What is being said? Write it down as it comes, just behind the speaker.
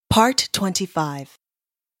Part 25.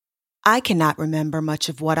 I cannot remember much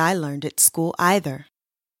of what I learned at school either.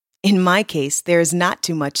 In my case, there is not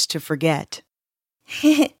too much to forget.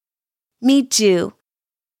 Me too.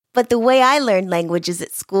 But the way I learned languages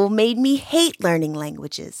at school made me hate learning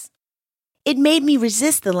languages. It made me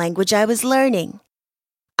resist the language I was learning.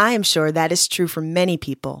 I am sure that is true for many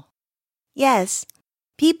people. Yes,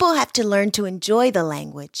 people have to learn to enjoy the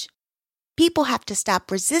language. People have to stop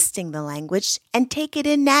resisting the language and take it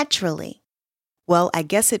in naturally. Well, I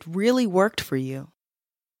guess it really worked for you.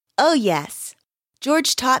 Oh, yes.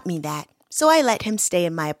 George taught me that, so I let him stay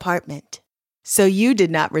in my apartment. So you did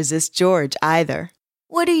not resist George either.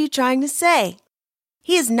 What are you trying to say?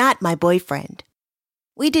 He is not my boyfriend.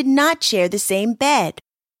 We did not share the same bed.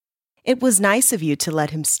 It was nice of you to let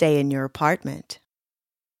him stay in your apartment.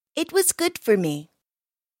 It was good for me.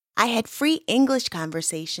 I had free English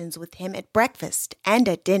conversations with him at breakfast and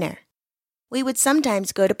at dinner. We would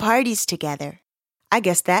sometimes go to parties together. I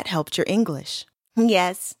guess that helped your English.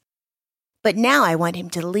 Yes. But now I want him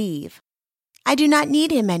to leave. I do not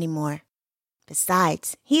need him anymore.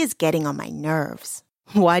 Besides, he is getting on my nerves.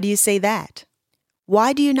 Why do you say that?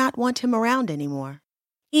 Why do you not want him around anymore?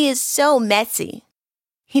 He is so messy.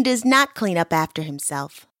 He does not clean up after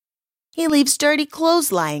himself. He leaves dirty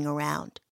clothes lying around.